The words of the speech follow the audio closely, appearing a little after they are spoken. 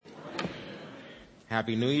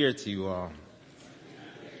Happy New Year to you all.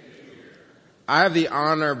 I have the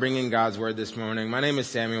honor of bringing God's Word this morning. My name is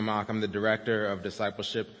Samuel Mock. I'm the Director of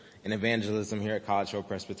Discipleship and Evangelism here at College Hill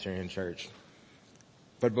Presbyterian Church.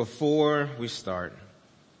 But before we start,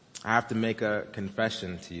 I have to make a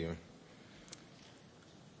confession to you.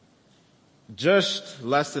 Just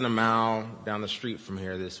less than a mile down the street from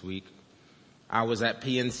here this week, I was at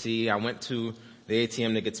PNC. I went to the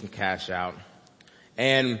ATM to get some cash out.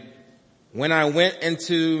 And when I went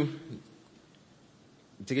to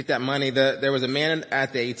get that money, there was a man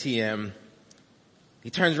at the ATM. He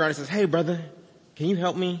turns around and says, "Hey brother, can you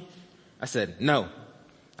help me?" I said, "No,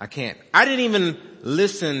 I can't." I didn't even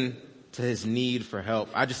listen to his need for help.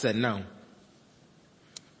 I just said no.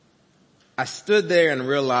 I stood there and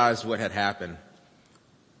realized what had happened.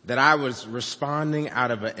 That I was responding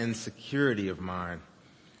out of an insecurity of mine.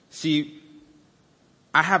 See,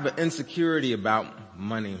 I have an insecurity about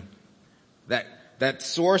money that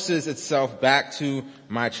sources itself back to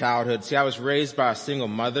my childhood. See, I was raised by a single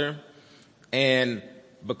mother, and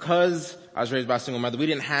because I was raised by a single mother, we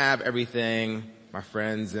didn't have everything my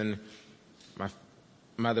friends and my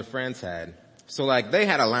other friends had. So like, they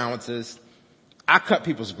had allowances. I cut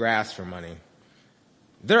people's grass for money.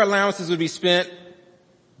 Their allowances would be spent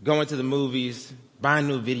going to the movies, buying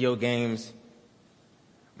new video games.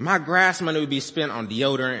 My grass money would be spent on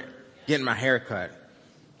deodorant, getting my hair cut.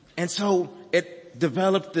 And so it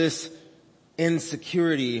developed this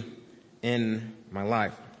insecurity in my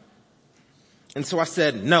life. And so I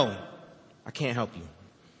said, "No, I can't help you,"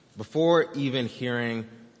 before even hearing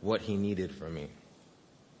what he needed from me.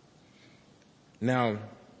 Now,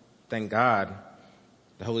 thank God,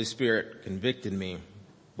 the Holy Spirit convicted me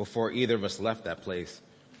before either of us left that place.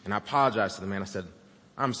 And I apologized to the man. I said,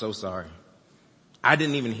 "I'm so sorry. I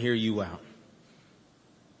didn't even hear you out.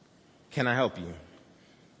 Can I help you?"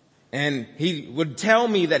 And he would tell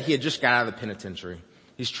me that he had just got out of the penitentiary.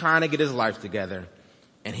 He's trying to get his life together,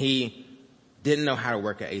 and he didn't know how to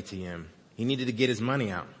work an ATM. He needed to get his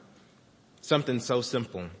money out. Something so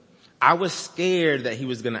simple. I was scared that he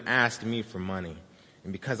was going to ask me for money.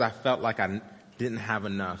 And because I felt like I didn't have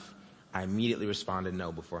enough, I immediately responded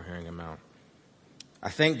no before hearing him out. I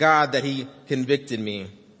thank God that he convicted me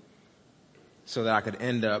so that I could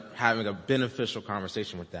end up having a beneficial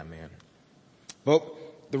conversation with that man. But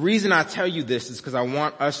the reason I tell you this is because I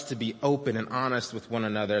want us to be open and honest with one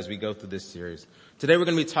another as we go through this series. Today we're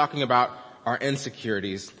going to be talking about our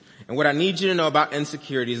insecurities. And what I need you to know about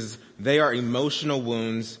insecurities is they are emotional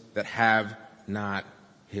wounds that have not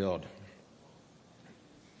healed.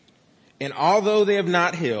 And although they have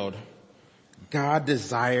not healed, God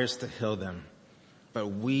desires to heal them. But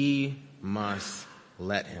we must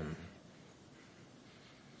let him.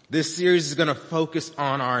 This series is going to focus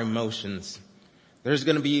on our emotions. There's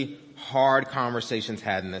going to be hard conversations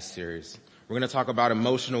had in this series. We're going to talk about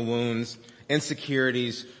emotional wounds,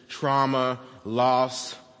 insecurities, trauma,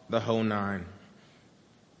 loss, the whole nine.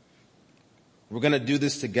 We're going to do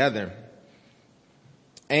this together.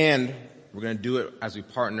 And we're going to do it as we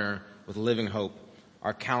partner with Living Hope,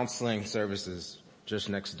 our counseling services just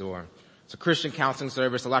next door. It's a Christian counseling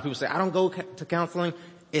service. A lot of people say, "I don't go to counseling.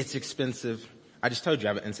 It's expensive." I just told you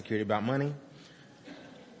I have an insecurity about money.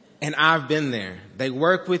 And I've been there. They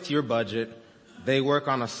work with your budget. They work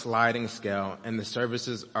on a sliding scale, and the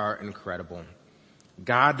services are incredible.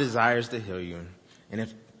 God desires to heal you. And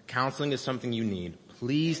if counseling is something you need,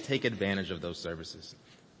 please take advantage of those services.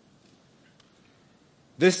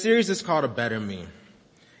 This series is called A Better Me.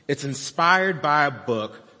 It's inspired by a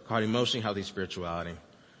book called Emotionally Healthy Spirituality.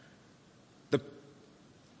 The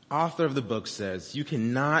author of the book says, you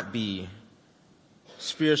cannot be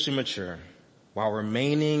spiritually mature while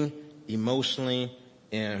remaining emotionally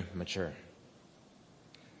immature.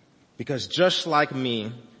 Because just like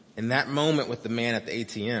me, in that moment with the man at the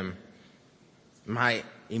ATM, my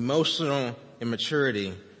emotional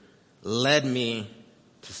immaturity led me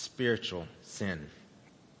to spiritual sin.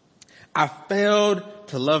 I failed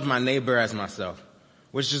to love my neighbor as myself,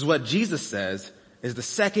 which is what Jesus says is the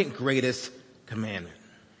second greatest commandment.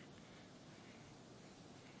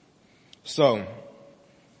 So,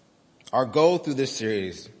 our goal through this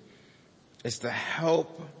series is to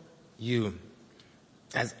help you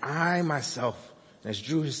as I myself, as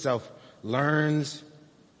Drew himself, learns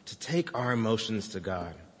to take our emotions to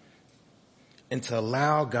God and to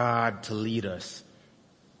allow God to lead us,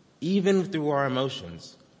 even through our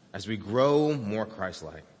emotions, as we grow more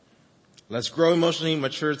Christ-like. Let's grow emotionally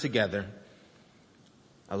mature together.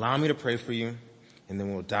 Allow me to pray for you, and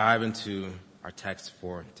then we'll dive into our text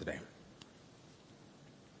for today.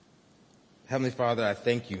 Heavenly Father, I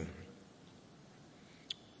thank you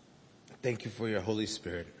Thank you for your Holy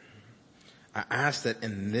Spirit. I ask that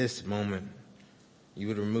in this moment, you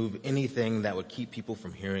would remove anything that would keep people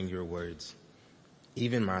from hearing your words,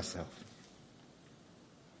 even myself.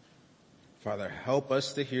 Father, help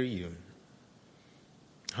us to hear you.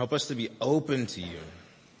 Help us to be open to you,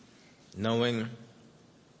 knowing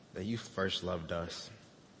that you first loved us.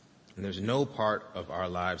 And there's no part of our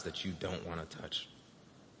lives that you don't want to touch.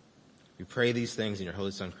 We pray these things in your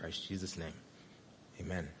Holy Son, Christ Jesus' name.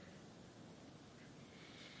 Amen.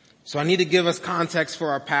 So I need to give us context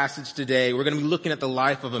for our passage today. We're going to be looking at the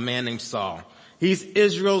life of a man named Saul. He's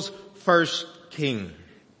Israel's first king.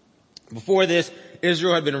 Before this,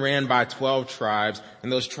 Israel had been ran by 12 tribes,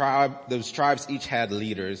 and those tribes each had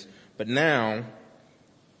leaders. But now,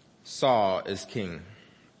 Saul is king.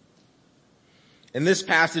 In this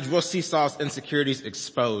passage, we'll see Saul's insecurities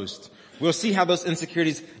exposed. We'll see how those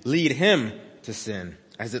insecurities lead him to sin,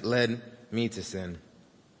 as it led me to sin.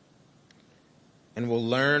 And we'll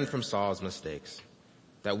learn from Saul's mistakes,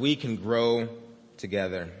 that we can grow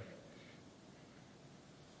together.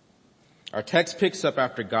 Our text picks up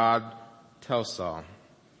after God tells Saul,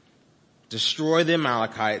 destroy the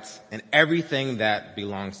Amalekites and everything that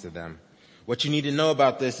belongs to them. What you need to know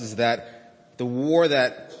about this is that the war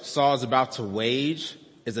that Saul is about to wage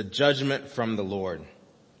is a judgment from the Lord.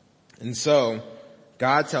 And so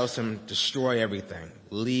God tells him, destroy everything,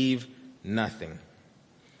 leave nothing.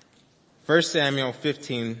 1 Samuel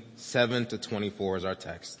 15:7-24 is our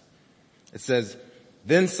text. It says,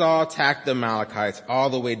 then Saul attacked the Amalekites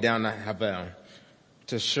all the way down to Havel,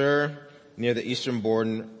 to Shur, near the eastern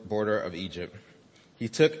border of Egypt. He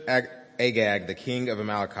took Agag, the king of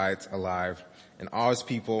Amalekites, alive, and all his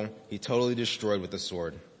people he totally destroyed with the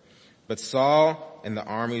sword. But Saul and the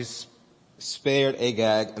armies spared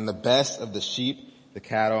Agag and the best of the sheep, the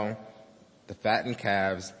cattle, the fattened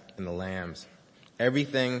calves, and the lambs,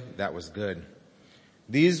 everything that was good.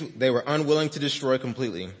 These they were unwilling to destroy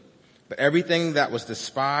completely, but everything that was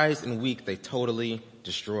despised and weak they totally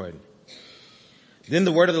destroyed. Then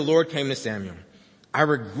the word of the Lord came to Samuel. I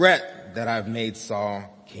regret that I've made Saul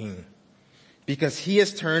king, because he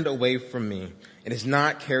has turned away from me and has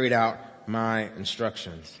not carried out my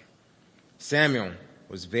instructions. Samuel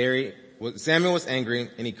was angry,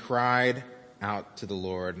 and he cried out to the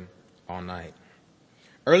Lord all night.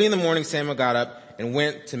 Early in the morning, Samuel got up and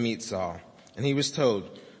went to meet Saul, and he was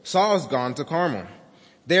told, Saul has gone to Carmel.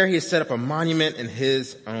 There he has set up a monument in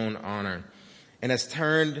his own honor and has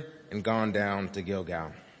turned and gone down to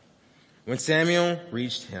Gilgal. When Samuel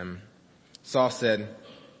reached him, Saul said,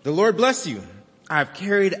 the Lord bless you. I have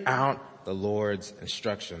carried out the Lord's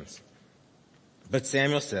instructions. But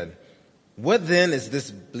Samuel said, what then is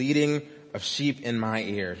this bleating of sheep in my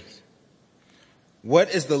ears?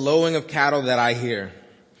 What is the lowing of cattle that I hear?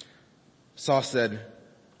 Saul said,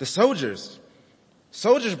 the soldiers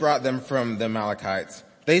brought them from the Amalekites.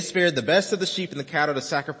 They spared the best of the sheep and the cattle to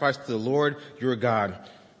sacrifice to the Lord your God,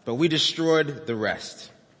 but we destroyed the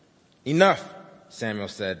rest. Enough, Samuel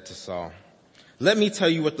said to Saul. Let me tell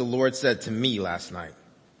you what the Lord said to me last night.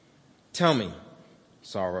 Tell me,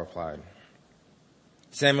 Saul replied.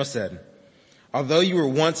 Samuel said, although you were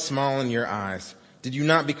once small in your eyes, did you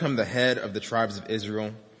not become the head of the tribes of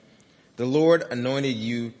Israel? The Lord anointed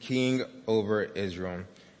you king over Israel,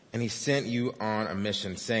 and he sent you on a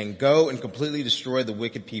mission, saying, go and completely destroy the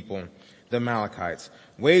wicked people, the Amalekites.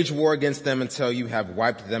 Wage war against them until you have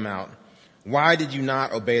wiped them out. Why did you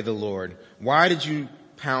not obey the Lord? Why did you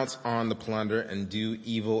pounce on the plunder and do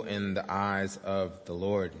evil in the eyes of the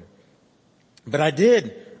Lord? But I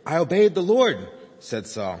did. I obeyed the Lord, said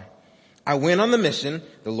Saul. I went on the mission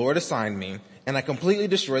the Lord assigned me, and I completely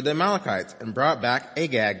destroyed the Amalekites and brought back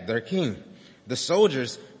Agag, their king. The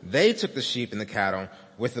soldiers, they took the sheep and the cattle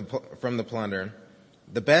from the plunder,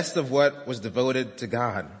 the best of what was devoted to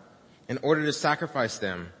God, in order to sacrifice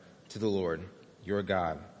them to the Lord, your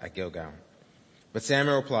God, at Gilgal. But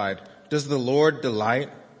Samuel replied, does the Lord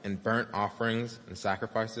delight in burnt offerings and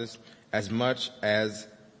sacrifices as much as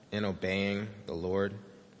in obeying the Lord?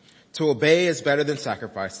 To obey is better than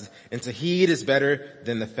sacrifices, and to heed is better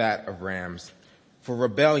than the fat of rams. For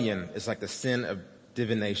rebellion is like the sin of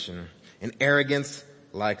divination, and arrogance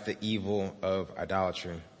like the evil of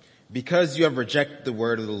idolatry. Because you have rejected the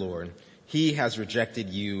word of the Lord, he has rejected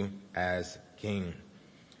you as king.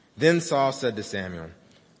 Then Saul said to Samuel,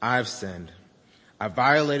 I've sinned. I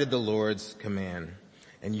violated the Lord's command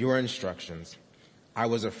and your instructions. I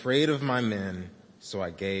was afraid of my men, so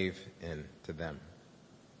I gave in to them.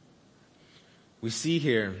 We see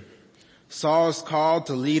here, Saul is called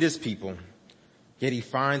to lead his people, yet he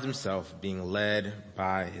finds himself being led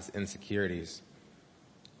by his insecurities.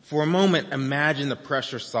 For a moment, imagine the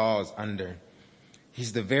pressure Saul is under.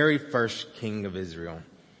 He's the very first king of Israel.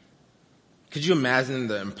 Could you imagine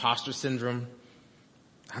the imposter syndrome?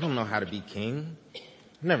 I don't know how to be king.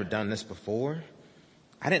 I've never done this before.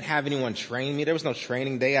 I didn't have anyone train me. There was no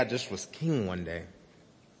training day. I just was king one day.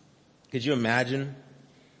 Could you imagine?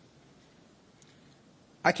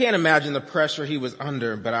 I can't imagine the pressure he was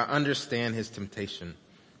under, but I understand his temptation.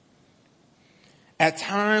 At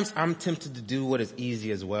times, I'm tempted to do what is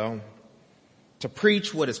easy as well, to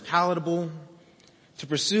preach what is palatable, to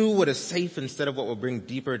pursue what is safe instead of what will bring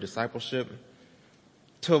deeper discipleship,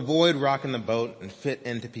 to avoid rocking the boat and fit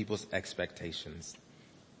into people's expectations.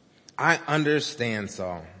 I understand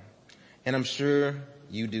Saul, and I'm sure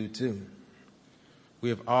you do too. We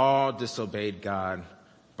have all disobeyed God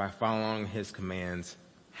by following his commands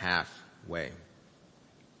halfway.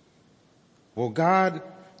 Well, God,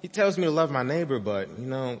 he tells me to love my neighbor, but,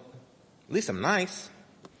 at least I'm nice.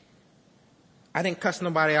 I didn't cuss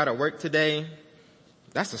nobody out at work today.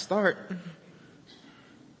 That's a start.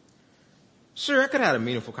 Sure, I could have had a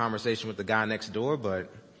meaningful conversation with the guy next door,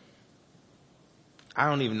 but I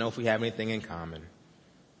don't even know if we have anything in common.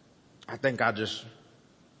 I think I'll just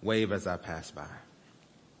wave as I pass by.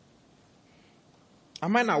 I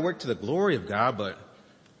might not work to the glory of God, but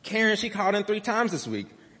Karen, she called in 3 times this week,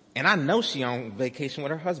 and I know she on vacation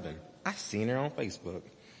with her husband. I seen her on Facebook.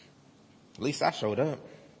 At least I showed up.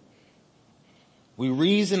 We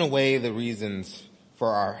reason away the reasons for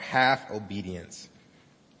our half obedience.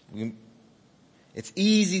 It's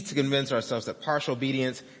easy to convince ourselves that partial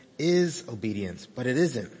obedience is obedience, but it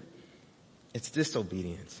isn't. It's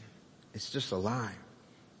disobedience. It's just a lie.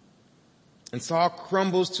 And Saul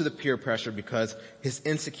crumbles to the peer pressure because his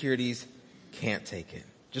insecurities can't take it,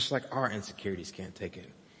 just like our insecurities can't take it.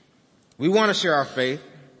 We want to share our faith,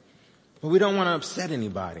 but we don't want to upset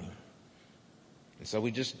anybody. And so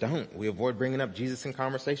we just don't. We avoid bringing up Jesus in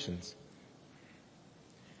conversations.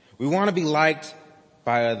 We want to be liked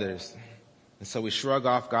by others, and so we shrug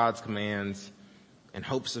off God's commands in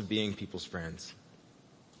hopes of being people's friends.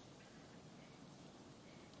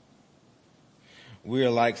 We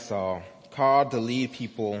are like Saul, called to lead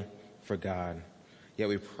people for God, yet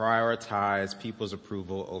we prioritize people's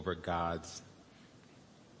approval over God's.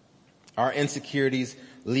 Our insecurities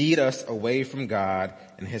lead us away from God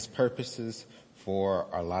and his purposes for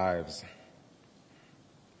our lives.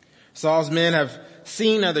 Saul's men have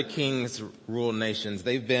seen other kings rule nations.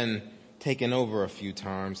 They've been taken over a few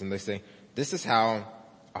times, and they say, this is how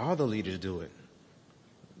all the leaders do it.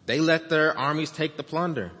 They let their armies take the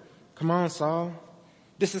plunder. Come on, Saul.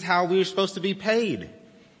 This is how we're supposed to be paid.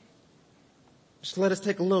 Just let us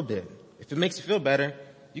take a little bit. If it makes you feel better,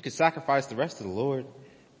 you can sacrifice the rest to the Lord.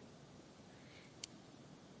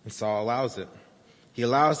 And Saul allows it. He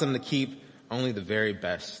allows them to keep only the very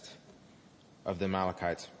best of the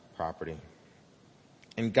Amalekites' property.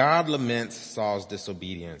 And God laments Saul's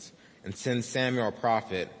disobedience and sends Samuel, a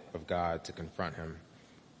prophet of God, to confront him.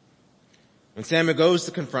 When Samuel goes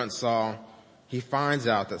to confront Saul, he finds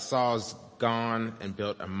out that Saul's gone and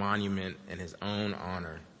built a monument in his own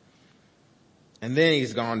honor. And then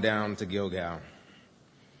he's gone down to Gilgal.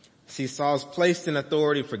 See, Saul's placed in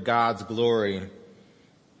authority for God's glory,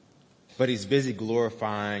 but he's busy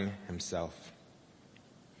glorifying himself.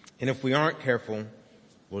 And if we aren't careful,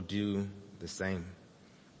 we'll do the same.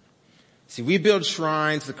 See, we build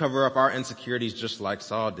shrines to cover up our insecurities just like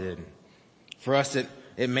Saul did. For us,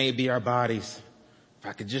 it may be our bodies. If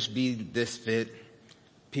I could just be this fit,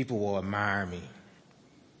 people will admire me.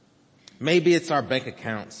 Maybe it's our bank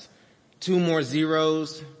accounts. 2 more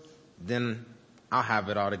zeros, then I'll have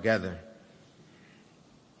it all together.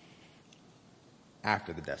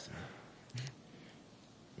 After the decimal.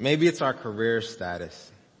 Maybe it's our career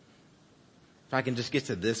status. If I can just get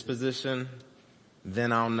to this position,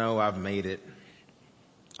 then I'll know I've made it.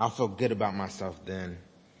 I'll feel good about myself then.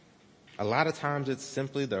 A lot of times it's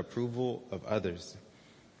simply the approval of others,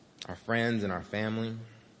 our friends and our family.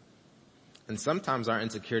 And sometimes our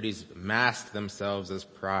insecurities mask themselves as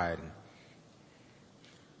pride,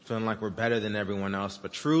 feeling like we're better than everyone else,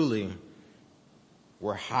 but truly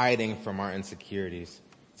we're hiding from our insecurities.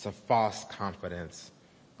 It's a false confidence.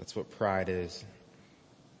 That's what pride is.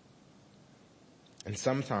 And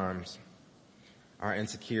sometimes our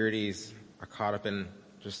insecurities are caught up in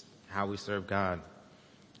just how we serve God.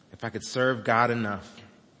 If I could serve God enough,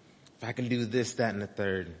 if I can do this, that, and the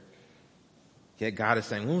third. Yet God is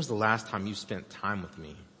saying, when was the last time you spent time with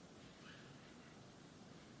me?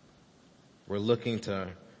 We're looking to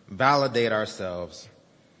validate ourselves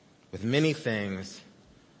with many things,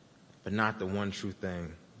 but not the one true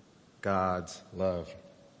thing, God's love.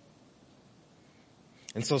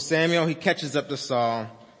 And so Samuel, he catches up to Saul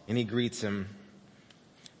and he greets him.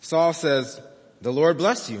 Saul says, "The Lord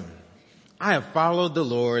bless you. I have followed the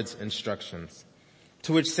Lord's instructions."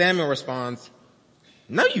 To which Samuel responds,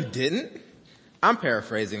 "No, you didn't." I'm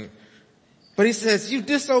paraphrasing. But he says, "You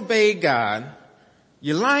disobeyed God.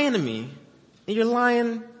 You're lying to me and you're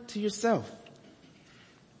lying to yourself."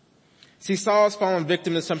 See, Saul has fallen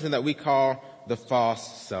victim to something that we call the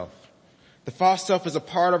false self. The false self is a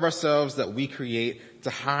part of ourselves that we create to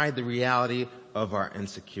hide the reality of our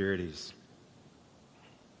insecurities.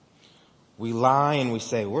 We lie and we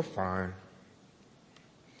say, "We're fine."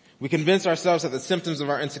 We convince ourselves that the symptoms of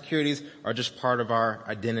our insecurities are just part of our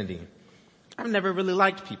identity. I've never really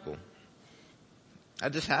liked people. I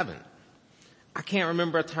just haven't. I can't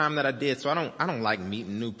remember a time that I did, so I don't like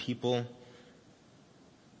meeting new people.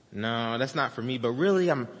 No, that's not for me. But really,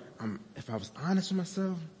 if I was honest with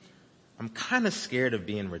myself, I'm kind of scared of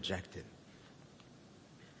being rejected.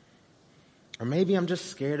 Or maybe I'm just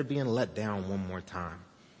scared of being let down one more time,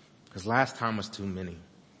 because last time was too many.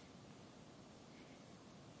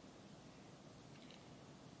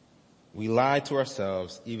 We lie to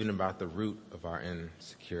ourselves even about the root of our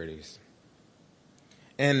insecurities.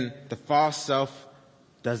 And the false self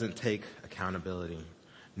doesn't take accountability.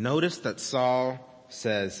 Notice that Saul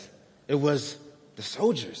says, "It was the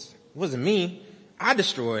soldiers. It wasn't me. I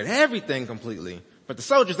destroyed everything completely. But the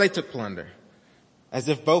soldiers, they took plunder." As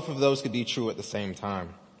if both of those could be true at the same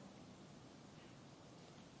time.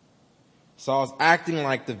 Saul's acting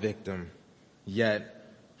like the victim,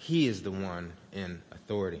 yet he is the one in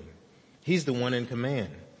authority. He's the one in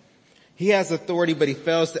command. He has authority, but he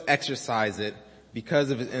fails to exercise it because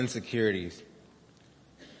of his insecurities.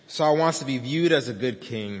 Saul wants to be viewed as a good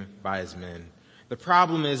king by his men. The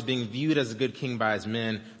problem is being viewed as a good king by his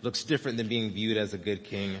men looks different than being viewed as a good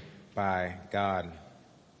king by God.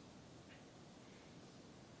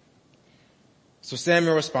 So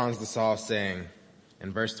Samuel responds to Saul saying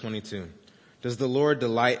in verse 22, "Does the Lord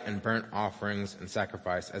delight in burnt offerings and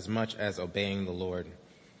sacrifice as much as obeying the Lord?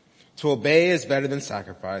 To obey is better than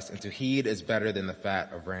sacrifice, and to heed is better than the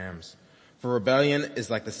fat of rams. For rebellion is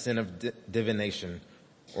like the sin of divination,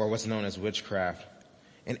 or what's known as witchcraft.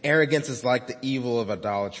 And arrogance is like the evil of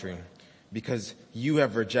idolatry, because you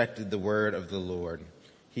have rejected the word of the Lord.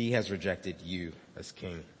 He has rejected you as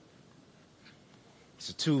king."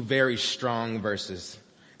 So two very strong verses.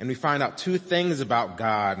 And we find out two things about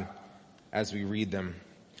God as we read them.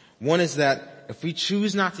 One is that if we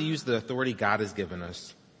choose not to use the authority God has given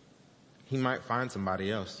us, he might find somebody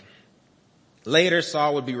else. Later,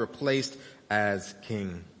 Saul would be replaced as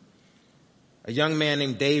king. A young man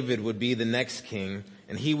named David would be the next king,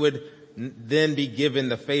 and he would then be given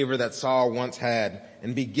the favor that Saul once had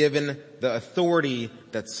and be given the authority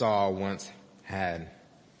that Saul once had.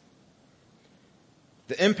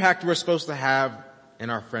 The impact we're supposed to have in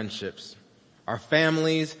our friendships, our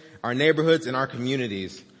families, our neighborhoods, and our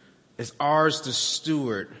communities is ours to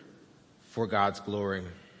steward for God's glory.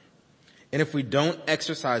 And if we don't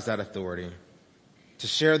exercise that authority to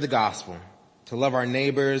share the gospel, to love our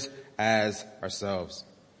neighbors as ourselves,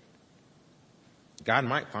 God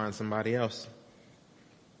might find somebody else.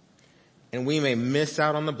 And we may miss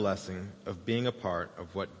out on the blessing of being a part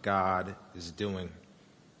of what God is doing.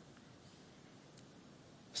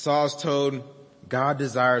 Saul's told God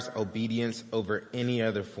desires obedience over any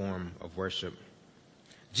other form of worship.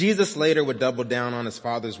 Jesus later would double down on his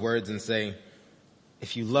Father's words and say,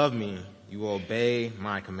 "If you love me, you will obey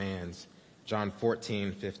my commands." John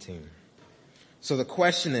 14:15. So the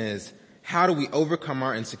question is, how do we overcome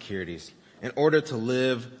our insecurities in order to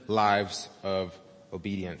live lives of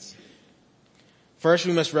obedience? First,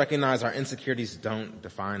 we must recognize our insecurities don't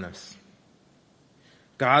define us.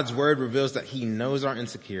 God's word reveals that he knows our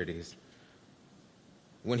insecurities.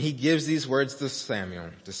 When he gives these words to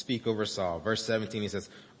Samuel to speak over Saul, verse 17, he says,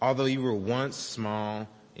 "Although you were once small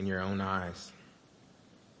in your own eyes,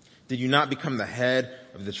 did you not become the head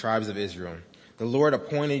of the tribes of Israel? The Lord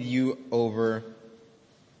appointed you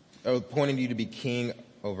to be king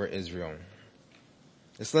over Israel."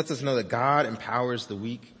 This lets us know that God empowers the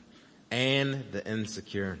weak and the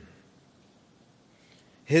insecure.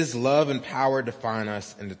 His love and power define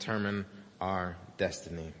us and determine our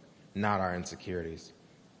destiny, not our insecurities.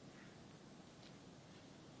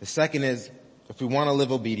 The second is, if we want to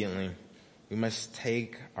live obediently, we must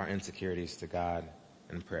take our insecurities to God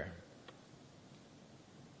in prayer.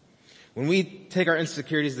 When we take our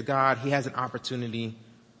insecurities to God, he has an opportunity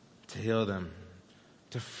to heal them,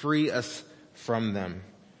 to free us from them.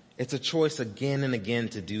 It's a choice again and again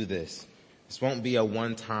to do this. This won't be a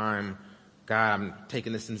one-time, "God, I'm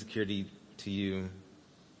taking this insecurity to you,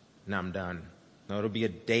 and I'm done." No, it'll be a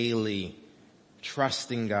daily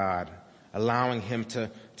trusting God, allowing him to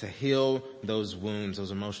heal those wounds,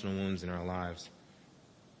 those emotional wounds in our lives.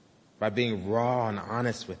 By being raw and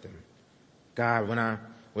honest with him. God, when I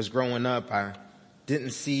was growing up, I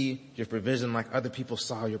didn't see your provision like other people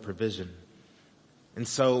saw your provision. And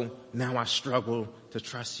so now I struggle to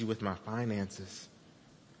trust you with my finances.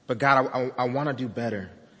 But God, I want to do better.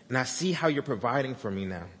 And I see how you're providing for me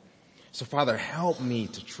now. So Father, help me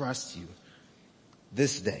to trust you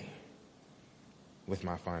this day with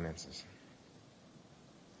my finances.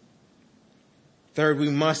 Third, we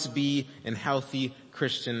must be in healthy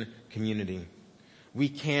Christian community. We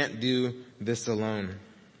can't do this alone.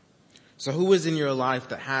 So who is in your life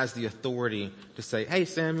that has the authority to say, hey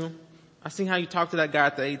Samuel, I seen how you talk to that guy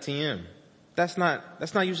at the ATM. That's not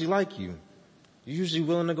usually like you. You're usually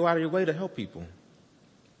willing to go out of your way to help people.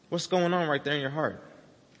 What's going on right there in your heart?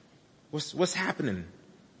 What's happening?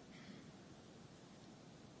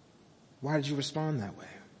 Why did you respond that way?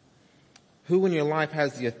 Who in your life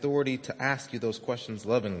has the authority to ask you those questions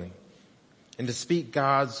lovingly and to speak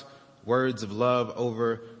God's words of love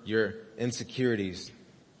over your insecurities?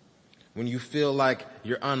 When you feel like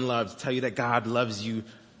you're unloved, tell you that God loves you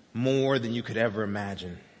more than you could ever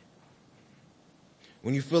imagine.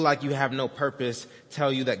 When you feel like you have no purpose,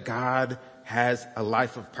 tell you that God has a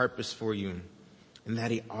life of purpose for you and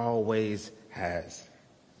that he always has.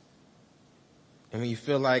 And when you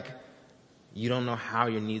feel like you don't know how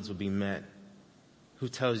your needs will be met, who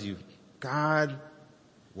tells you God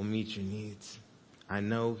will meet your needs? I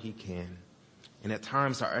know he can. And at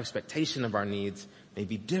times our expectation of our needs may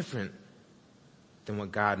be different than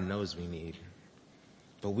what God knows we need.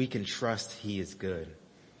 But we can trust he is good.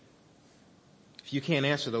 If you can't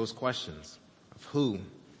answer those questions of who,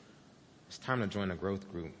 it's time to join a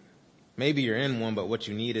growth group. Maybe you're in one, but what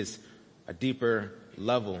you need is a deeper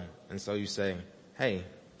level. And so you say, hey,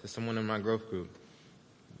 to someone in my growth group,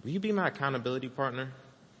 will you be my accountability partner?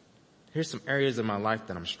 Here's some areas of my life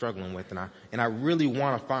that I'm struggling with, and I really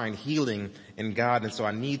want to find healing in God, and so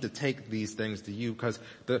I need to take these things to you, because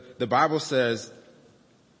the Bible says,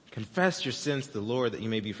 confess your sins to the Lord that you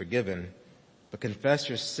may be forgiven, but confess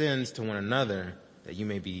your sins to one another that you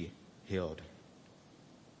may be healed.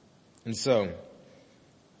 And so,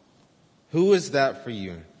 who is that for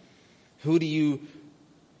you? Who do you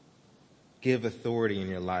give authority in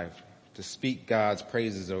your life to speak God's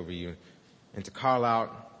praises over you and to call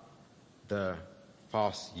out the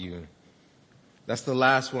false you? That's the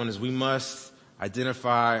last one, is we must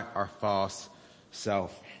identify our false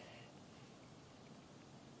self.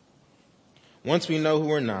 Once we know who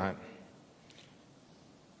we're not,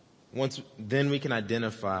 then we can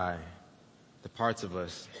identify the parts of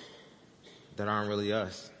us that aren't really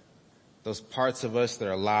us. Those parts of us that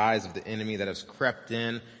are lies of the enemy that has crept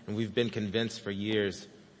in and we've been convinced for years,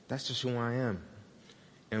 that's just who I am.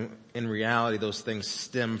 And in reality, those things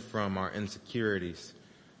stem from our insecurities,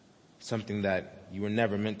 something that you were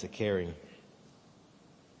never meant to carry.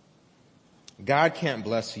 God can't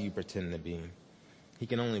bless who you pretend to be. He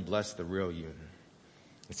can only bless the real you.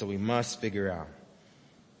 And so we must figure out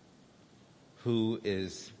who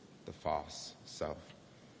is the false self.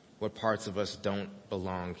 What parts of us don't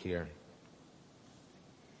belong here.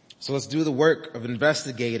 So let's do the work of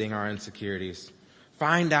investigating our insecurities.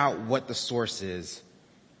 Find out what the source is,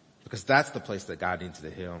 because that's the place that God needs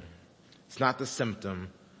to heal. It's not the symptom,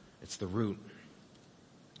 it's the root.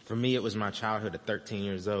 For me, it was my childhood at 13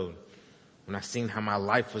 years old, when I seen how my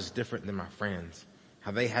life was different than my friends,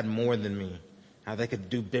 how they had more than me, how they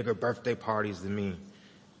could do bigger birthday parties than me.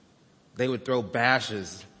 They would throw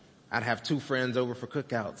bashes. I'd have 2 friends over for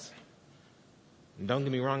cookouts. And don't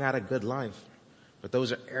get me wrong, I had a good life. But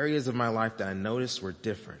those are areas of my life that I noticed were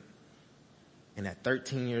different. And at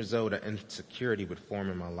 13 years old, an insecurity would form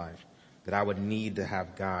in my life that I would need to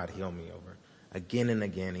have God heal me over again and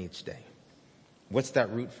again each day. What's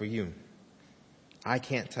that root for you? I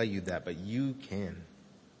can't tell you that, but you can.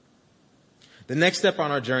 The next step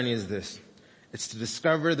on our journey is this. It's to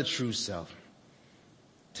discover the true self.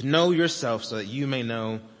 To know yourself so that you may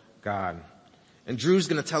know God. And Drew's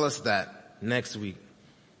going to tell us that next week.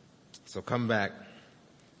 So come back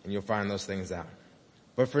and you'll find those things out.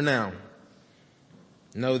 But for now,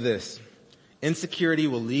 know this. Insecurity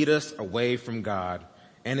will lead us away from God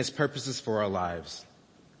and his purposes for our lives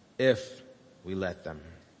if we let them.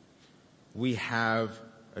 We have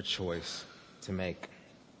a choice to make.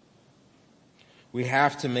 We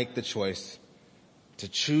have to make the choice to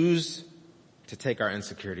choose to take our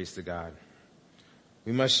insecurities to God.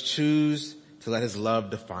 We must choose to let his love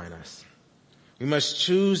define us. We must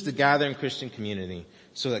choose to gather in Christian community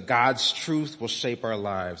so that God's truth will shape our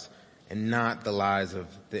lives and not the lies of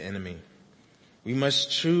the enemy. We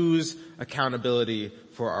must choose accountability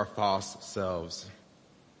for our false selves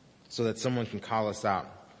so that someone can call us out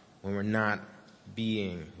when we're not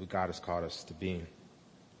being who God has called us to be.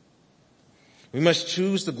 We must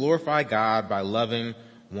choose to glorify God by loving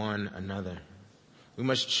one another. We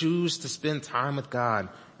must choose to spend time with God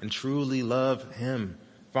and truly love Him,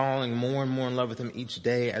 falling more and more in love with Him each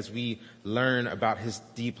day as we learn about His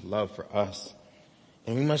deep love for us.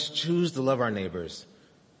 And we must choose to love our neighbors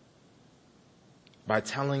by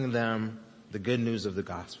telling them the good news of the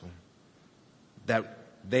gospel, that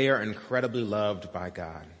they are incredibly loved by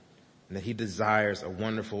God and that He desires a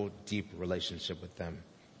wonderful, deep relationship with them.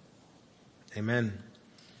 Amen.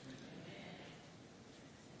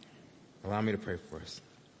 Allow me to pray for us.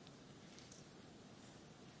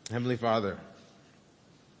 Heavenly Father,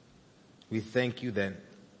 we thank you that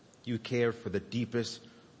you care for the deepest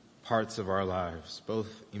parts of our lives, both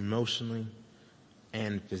emotionally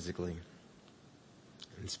and physically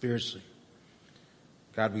and spiritually.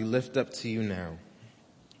 God, we lift up to you now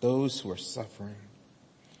those who are suffering.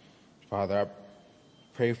 Father, I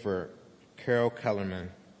pray for Carol Kellerman,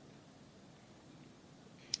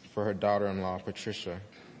 for her daughter-in-law, Patricia,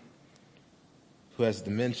 who has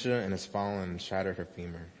dementia and has fallen and shattered her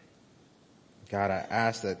femur. God, I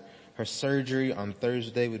ask that her surgery on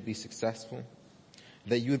Thursday would be successful,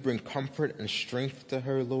 that you would bring comfort and strength to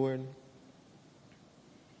her, Lord.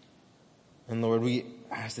 And Lord, we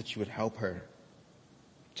ask that you would help her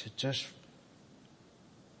to just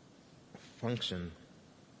function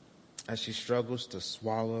as she struggles to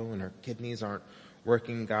swallow and her kidneys aren't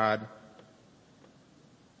working. God,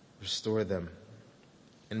 restore them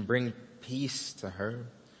and bring peace to her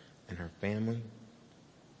and her family.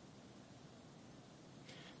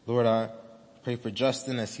 Lord, I pray for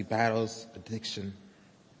Justin as he battles addiction.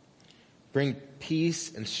 Bring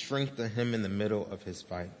peace and strength to him in the middle of his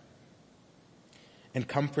fight. And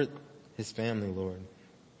comfort his family, Lord.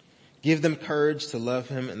 Give them courage to love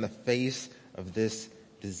him in the face of this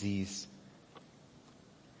disease.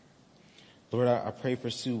 Lord, I pray for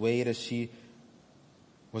Sue Wade as she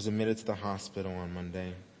was admitted to the hospital on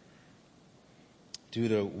Monday due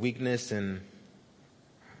to weakness and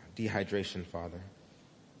dehydration, Father.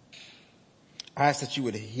 I ask that you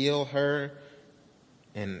would heal her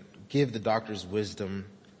and give the doctors wisdom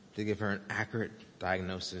to give her an accurate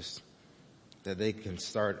diagnosis, that they can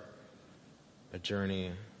start a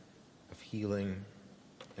journey of healing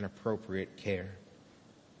and appropriate care.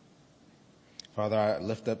 Father, I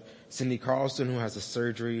lift up Cindy Carlson, who has a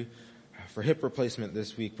surgery for hip replacement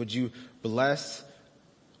this week. Would you bless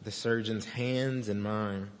the surgeon's hands and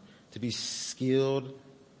mind to be skilled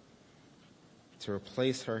to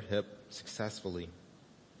replace her hip successfully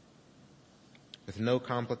with no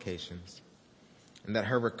complications, and that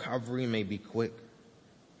her recovery may be quick.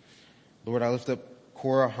 Lord, I lift up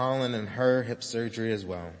Cora Holland and her hip surgery as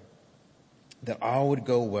well, that all would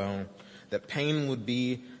go well, that pain would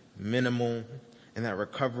be minimal, and that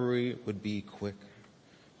recovery would be quick,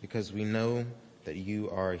 because we know that you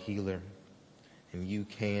are a healer and you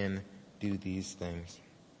can do these things.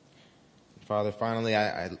 Father, finally,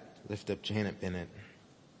 I lift up Janet Bennett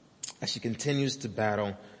as she continues to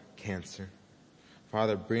battle cancer.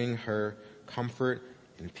 Father, bring her comfort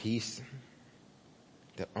and peace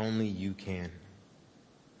that only you can.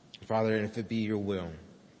 Father, and if it be your will,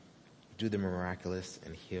 do the miraculous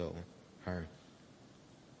and heal her.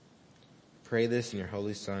 Pray this in your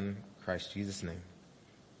Holy Son, Christ Jesus' name.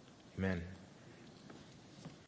 Amen.